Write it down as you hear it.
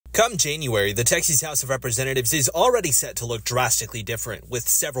Come January, the Texas House of Representatives is already set to look drastically different, with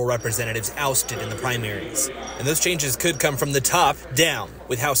several representatives ousted in the primaries. And those changes could come from the top down,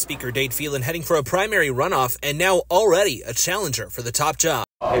 with House Speaker Dade Phelan heading for a primary runoff and now already a challenger for the top job.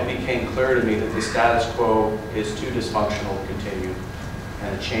 It became clear to me that the status quo is too dysfunctional to continue,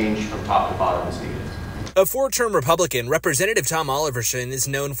 and a change from top to bottom is needed. A four-term Republican, Representative Tom Oliverson is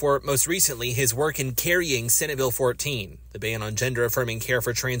known for, most recently, his work in carrying Senate Bill 14, the ban on gender-affirming care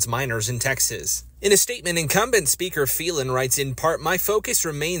for trans minors in Texas. In a statement, incumbent Speaker Phelan writes, in part, "My focus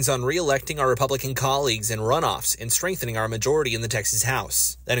remains on re-electing our Republican colleagues in runoffs and strengthening our majority in the Texas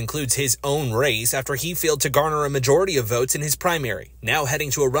House." That includes his own race after he failed to garner a majority of votes in his primary, now heading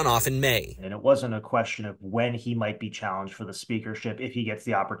to a runoff in May. And it wasn't a question of when he might be challenged for the speakership if he gets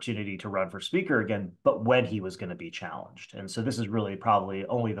the opportunity to run for speaker again, but when he was going to be challenged. And so this is really probably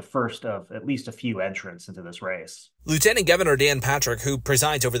only the first of at least a few entrants into this race. Lieutenant Governor Dan Patrick, who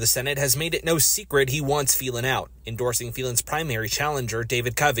presides over the Senate, has made it no secret he wants Phelan out, endorsing Phelan's primary challenger,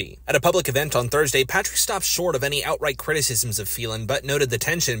 David Covey. At a public event on Thursday, Patrick stopped short of any outright criticisms of Phelan, but noted the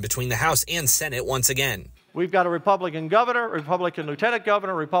tension between the House and Senate once again. We've got a Republican governor, Republican lieutenant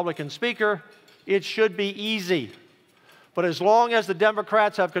governor, Republican speaker. It should be easy. But as long as the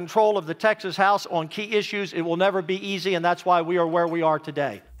Democrats have control of the Texas House on key issues, it will never be easy, and that's why we are where we are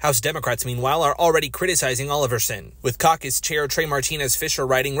today. House Democrats, meanwhile, are already criticizing Oliverson. With caucus chair Trey Martinez-Fisher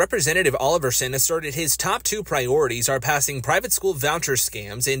writing, Representative Oliverson asserted his top two priorities are passing private school voucher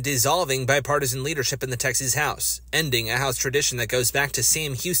scams and dissolving bipartisan leadership in the Texas House, ending a House tradition that goes back to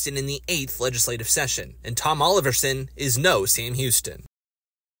Sam Houston in the 8th legislative session. And Tom Oliverson is no Sam Houston.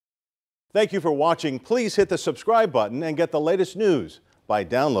 Thank you for watching. Please hit the subscribe button and get the latest news by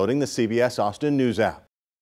downloading the CBS Austin News app.